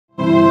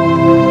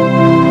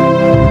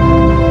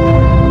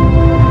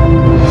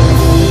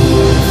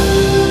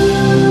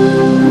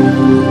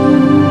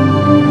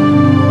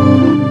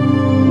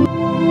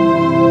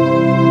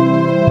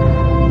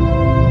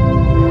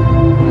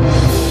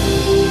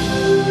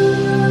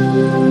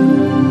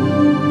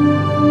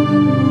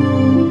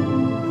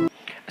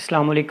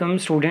Assalamualaikum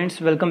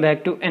students, welcome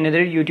back to another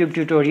YouTube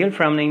tutorial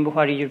from Naeem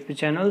Bukhari YouTube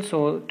channel.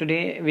 So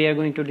today we are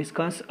going to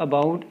discuss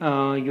about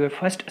your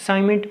first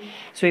assignment.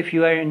 So if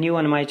you are new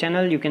on my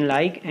channel, you can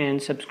like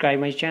and subscribe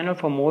my channel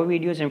for more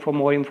videos and for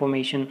more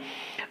information.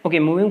 Okay,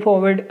 moving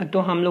forward, तो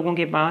हम लोगों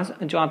के पास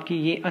जो आपकी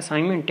ये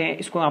assignment है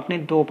इसको आपने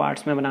दो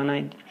पार्ट्स में बनाना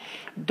है.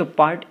 तो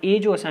पार्ट ए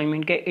जो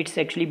असाइनमेंट है it's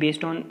actually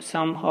based on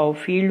some how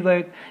field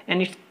work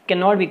and it's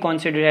cannot be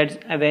considered as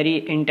a very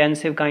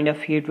intensive kind of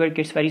field work.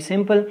 It's very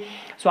simple.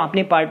 So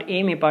आपने पार्ट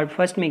ए में part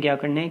first में क्या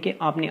करना है कि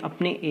आपने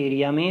अपने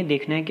एरिया में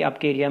देखना है कि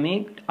आपके एरिया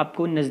में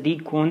आपको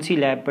नज़दीक कौन सी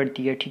लैब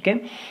पड़ती है, ठीक है.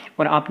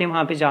 और आपने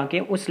वहाँ पे जाके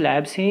उस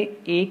लैब से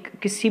एक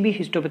किसी भी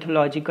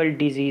हिस्टोपैथोलॉजिकल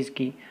डिजीज़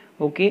की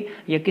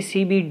या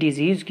किसी भी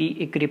डिज़ीज़ की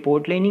एक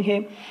रिपोर्ट लेनी है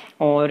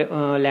और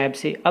लैब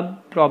से. अब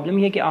प्रॉब्लम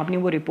ये है कि आपने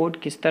वो रिपोर्ट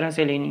किस तरह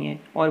से लेनी है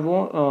और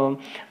वो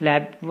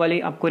लैब वाले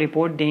आपको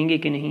रिपोर्ट देंगे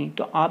कि नहीं.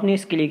 तो आपने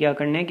इसके लिए क्या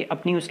करना है कि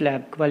अपनी उस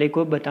लैब वाले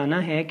को बताना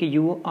है कि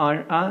you are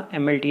a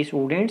MLT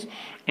students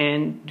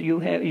and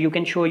you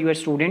can show your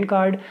student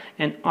card,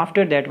 and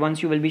after that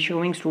once you will be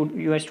showing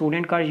your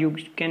student card you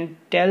can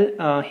tell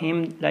him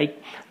like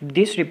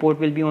this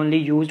report will be only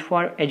used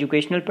for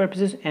educational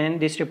purposes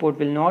and this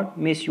report will not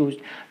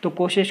misused. तो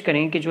कोशिश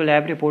करें कि जो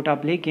lab report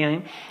आप लेके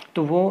आएँ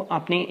तो वो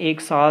अपने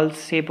 1 साल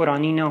से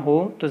पुरानी ना हो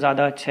तो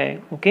ज़्यादा अच्छा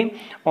है. ओके.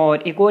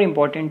 और एक और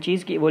इम्पॉर्टेंट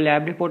चीज़ कि वो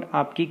लैब रिपोर्ट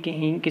आपकी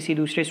कहीं किसी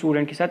दूसरे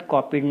स्टूडेंट के साथ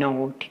कॉपीड ना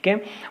हो, ठीक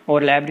है,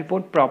 और लैब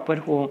रिपोर्ट प्रॉपर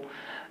हो.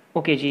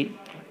 ओके जी,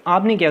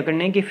 आपने क्या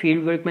करना है कि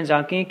फील्ड वर्क में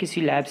जाके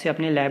किसी लैब से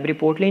अपने लैब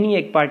रिपोर्ट लेनी है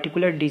एक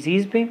पार्टिकुलर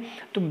डिजीज़ पे.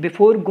 तो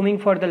before going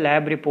for the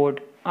lab report,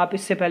 आप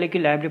इससे पहले कि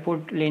लैब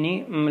रिपोर्ट लेने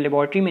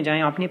लेबॉर्ट्री में जाएं,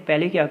 आपने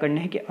पहले क्या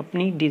करना है कि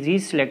अपनी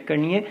डिज़ीज़ सेलेक्ट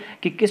करनी है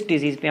कि किस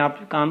डिज़ीज़ पे आप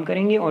काम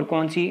करेंगे और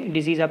कौन सी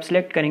डिज़ीज़ आप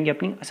सेलेक्ट करेंगे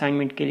अपनी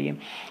असाइनमेंट के लिए.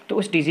 तो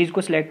उस डिज़ीज़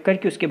को सिलेक्ट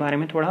करके उसके बारे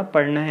में थोड़ा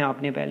पढ़ना है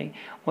आपने पहले.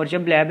 और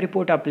जब लैब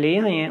रिपोर्ट आप ले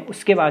आए हैं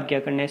उसके बाद क्या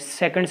करना है,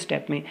 सेकंड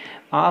स्टेप में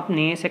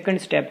आपने सेकंड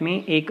स्टेप में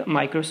एक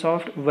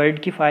माइक्रोसॉफ्ट वर्ड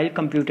की फ़ाइल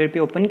कंप्यूटर पे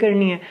ओपन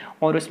करनी है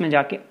और उसमें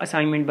जाके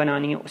असाइनमेंट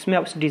बनानी है. उसमें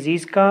उस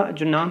डिज़ीज़ का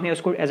जो नाम है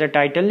उसको एज अ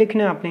टाइटल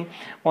लिखना है आपने,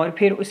 और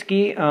फिर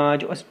उसकी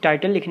जो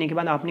टाइटल लिखने के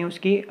बाद आपने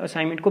उसकी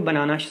असाइनमेंट को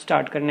बनाना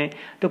स्टार्ट करना है.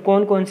 तो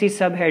कौन कौन सी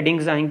सब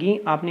हेडिंग्स आएंगी,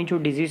 आपने जो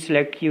डिजीज़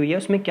सेलेक्ट की हुई है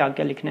उसमें क्या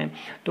क्या लिखना है.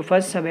 तो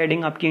फर्स्ट सब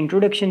हेडिंग आपकी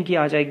इंट्रोडक्शन की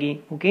आ जाएगी.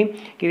 ओके,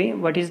 कि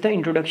what is the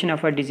introduction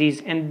of a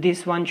disease and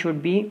this one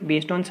should be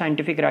based on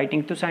scientific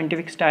writing. तो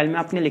साइंटिफिक स्टाइल में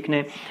आपने लिखना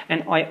है.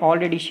 And I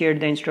already shared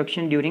the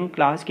instruction during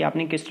class कि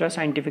आपने किस तरह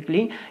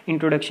साइंटिफिकली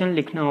इंट्रोडक्शन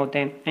लिखना होता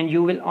है. And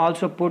you will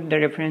also put the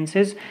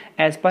references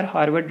as per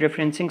Harvard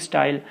referencing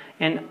style,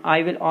 and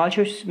I will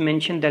also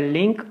mention the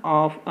link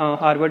of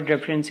Harvard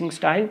referencing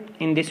style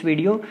in this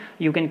video.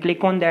 You can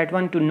click on that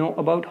one to know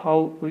about how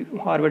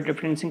Harvard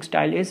referencing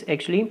style is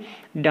actually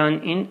done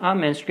in a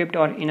manuscript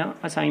or in a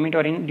assignment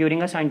or in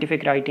during a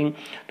scientific writing.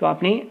 तो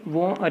आपने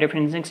वो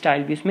referencing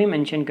style भी उसमें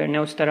mention करना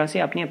है. उस तरह से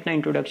आपने अपना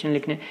introduction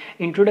लिखना है.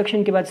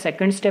 introduction के बाद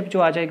second step जो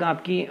आ जाएगा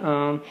आपकी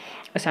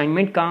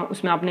असाइनमेंट का,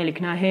 उसमें आपने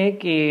लिखना है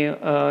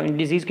कि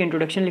डिज़ीज़ के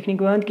इंट्रोडक्शन लिखने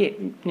के बाद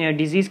कि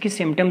डिज़ीज़ की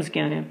सिम्टम्स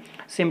क्या हैं,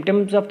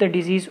 सिम्टम्स ऑफ द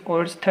डिज़ीज़,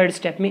 और थर्ड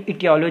स्टेप में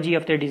इटियोलॉजी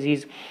ऑफ द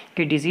डिज़ीज़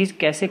कि डिज़ीज़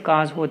कैसे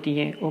काज होती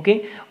है. ओके.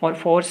 और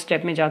फोर्थ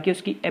स्टेप में जाके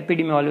उसकी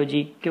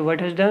एपिडेमियोलॉजी कि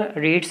what is the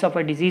rates of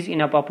a disease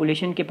in a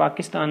population के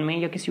पाकिस्तान में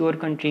या किसी और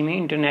कंट्री में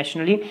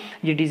इंटरनेशनली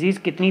ये डिज़ीज़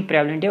कितनी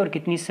प्रेवलेंट है और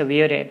कितनी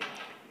सवियर है.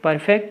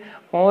 परफेक्ट.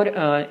 और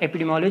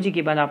एपिडेमियोलॉजी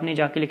के बाद आपने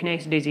जाके लिखना है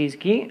इस डिज़ीज़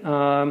की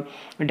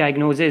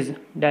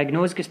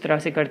डायग्नोज किस तरह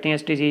से करते हैं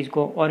इस डिज़ीज़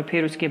को, और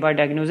फिर उसके बाद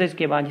डायग्नोसिस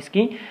के बाद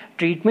इसकी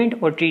ट्रीटमेंट,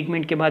 और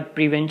ट्रीटमेंट के बाद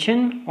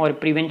प्रिवेंशन, और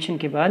प्रिवेंशन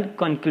के बाद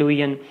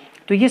कंक्लूजन.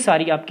 तो ये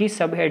सारी आपकी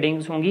सब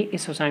हेडिंग्स होंगी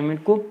इस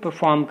असाइनमेंट को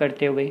परफॉर्म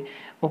करते हुए.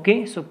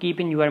 Okay, so keep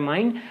in your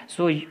mind.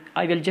 So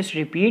I will just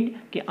repeat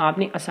कि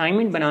आपने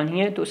असाइनमेंट बनानी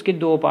है तो उसके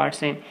दो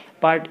पार्ट्स हैं.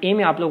 पार्ट ए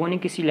में आप लोगों ने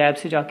किसी लैब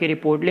से जाके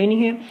रिपोर्ट लेनी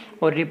है,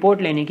 और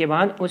रिपोर्ट लेने के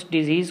बाद उस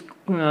डिज़ीज़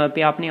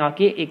पे आपने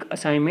आके एक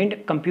असाइनमेंट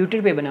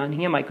कंप्यूटर पे बनानी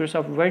है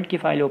माइक्रोसॉफ्ट वर्ड की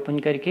फ़ाइल ओपन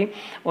करके,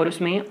 और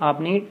उसमें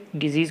आपने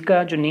डिज़ीज़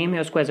का जो नेम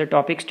है उसको एज अ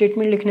टॉपिक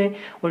स्टेटमेंट लिखना है,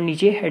 और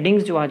नीचे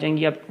हेडिंग्स जो आ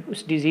जाएंगी आप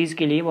उस डिज़ीज़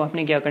के लिए वो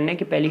आपने क्या करना है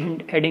कि पहली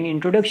हेडिंग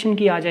इंट्रोडक्शन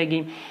की आ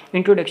जाएगी.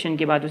 इंट्रोडक्शन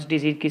के बाद उस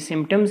डिज़ीज़ की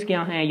सिम्टम्स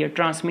क्या हैं या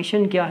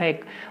ट्रांसमिशन क्या है,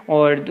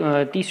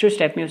 और तीसरे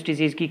स्टेप में उस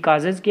डिज़ीज़ की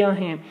काजेज़ क्या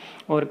हैं,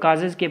 और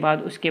काजेज़ के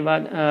बाद उसके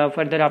बाद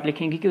फर्दर आप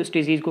लिखेंगे कि उस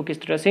डिज़ीज़ को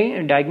किस तरह से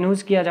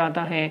डायग्नोज किया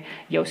जाता है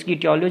या उसकी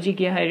इटियोलॉजी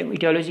क्या है,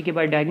 इटियोलॉजी के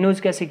बाद डायग्नोज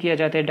कैसे किया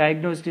जाता है,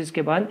 डायग्नोसिस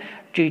के बाद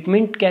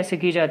ट्रीटमेंट कैसे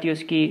की जाती है,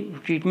 उसकी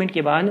ट्रीटमेंट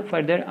के बाद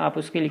फर्दर आप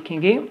उसके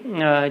लिखेंगे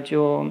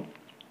जो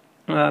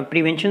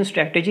प्रिवेंशन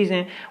स्ट्रेटजीज़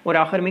हैं, और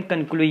आखिर में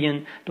कंक्लूजन.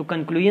 तो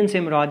कंक्लूजन से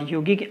मुराद ये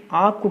होगी कि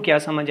आपको क्या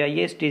समझ आई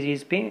है इस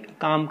डिज़ीज़ पे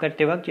काम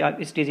करते वक्त, या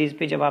इस डिज़ीज़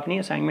पे जब आपने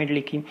असाइनमेंट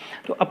लिखी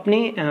तो अपने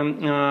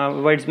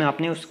वर्ड्स में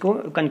आपने उसको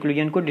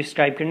कंक्लूजन को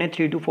डिस्क्राइब करना है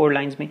 3 to 4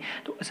 लाइंस में.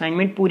 तो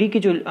असाइनमेंट पूरी की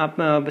जो आप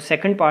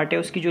सेकंड पार्ट है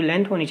उसकी जो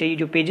लेंथ होनी चाहिए,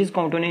 जो पेजेस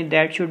काउंट होने,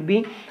 that should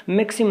be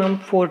maximum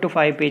 4 to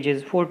 5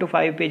 pages. 4 to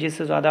 5 pages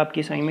से ज़्यादा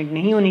आपकी असाइनमेंट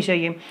नहीं होनी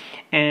चाहिए.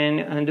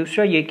 एंड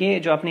दूसरा ये कि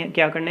जो आपने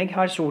क्या करना है कि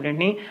हर स्टूडेंट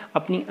ने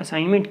अपनी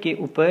असाइनमेंट के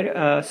ऊपर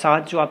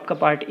साथ जो आपका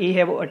पार्ट ए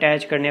है वो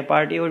अटैच करना है,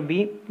 पार्ट ए और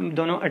बी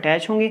दोनों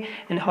अटैच होंगे।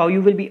 And how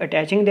you will be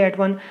attaching that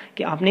one,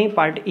 कि आपने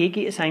पार्ट ए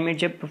की असाइनमेंट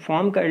जब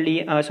परफॉर्म कर ली,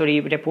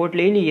 रिपोर्ट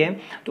ले ली है,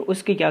 तो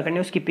उसकी क्या करना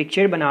है, उसकी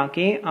पिक्चर बना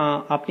के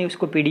आपने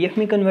उसको PDF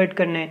में कन्वर्ट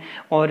करना है।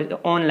 और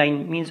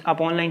ऑनलाइन मीन्स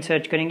आप ऑनलाइन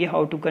सर्च करेंगे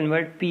how to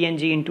convert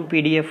PNG into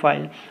PDF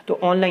file, तो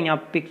ऑनलाइन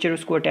आप पिक्चर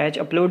उसको अटैच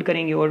अपलोड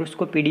करेंगे और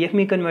उसको PDF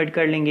में कन्वर्ट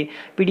कर लेंगे।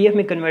 PDF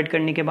में कन्वर्ट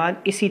करने के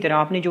बाद इसी तरह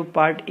आपने जो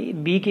पार्ट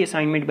बी की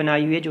असाइनमेंट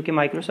बनाई हुई है जो कि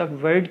माइक्रोसॉफ्ट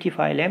वर्ड की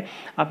फ़ाइल है,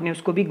 आपने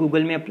उसको भी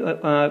गूगल में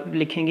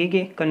लिखेंगे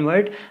कि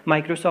convert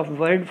Microsoft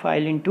word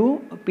file into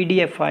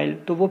PDF file,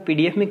 तो वो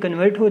PDF में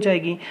कन्वर्ट हो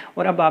जाएगी।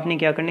 और अब आपने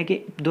क्या करना है कि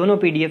दोनों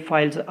PDF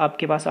फाइल्स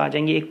आपके पास आ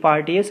जाएंगी, एक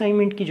पार्ट ए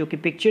असाइनमेंट की जो कि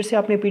पिक्चर से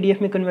आपने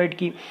PDF में कन्वर्ट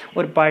की,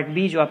 और पार्ट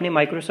बी जो आपने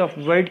माइक्रोसॉफ्ट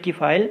वर्ड की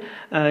फ़ाइल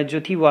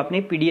जो थी वो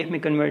आपने PDF में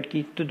कन्वर्ट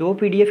की, तो दो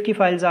PDF की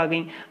फाइल्स आ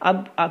गई।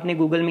 अब आपने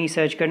गूगल में ही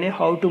सर्च करना है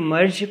how to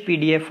merge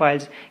PDF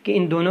files, कि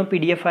इन दोनों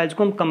PDF फाइल्स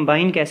को हम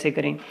कंबाइन कैसे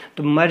करें,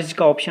 तो मर्ज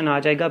का ऑप्शन आ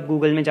जाएगा। आप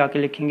गूगल में जाके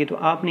लिखेंगे तो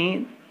आपने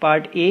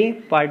पार्ट ए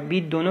पार्ट बी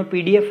दोनों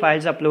PDF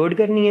फाइल्स अपलोड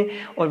करनी है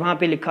और वहाँ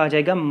पे लिखा आ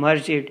जाएगा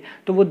मर्ज इट,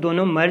 तो वो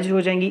दोनों मर्ज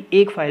हो जाएंगी,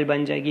 एक फ़ाइल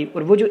बन जाएगी।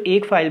 और वो जो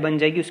एक फ़ाइल बन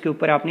जाएगी उसके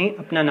ऊपर आपने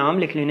अपना नाम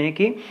लिख लेना है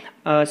कि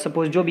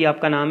सपोज़ जो भी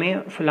आपका नाम है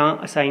फ़लाँ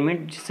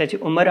असाइनमेंट, जैसे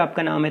उमर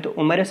आपका नाम है तो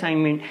उमर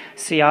असाइनमेंट,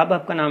 सियाब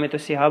आपका नाम है तो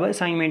सियाब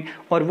असाइनमेंट,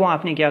 और वो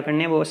आपने क्या करना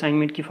है, वो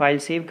असाइनमेंट की फ़ाइल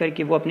सेव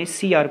करके वो अपने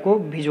CR को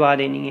भिजवा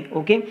देनी है।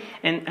 Okay,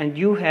 and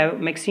you have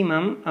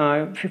maximum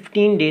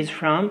 15 days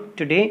from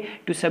today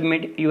to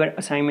submit your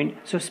assignment,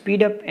 so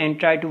speed up and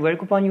try to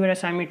work upon your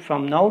assignment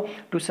from now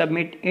to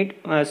submit it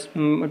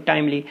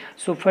timely.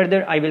 So further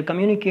I will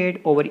communicate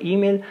over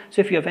email.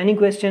 So if you have any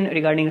question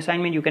regarding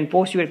assignment, you can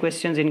post your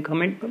questions in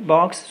comment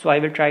box, so I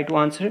will try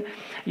to answer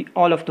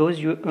all of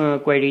those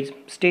queries.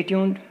 Stay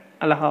tuned.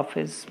 Allah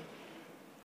Hafiz.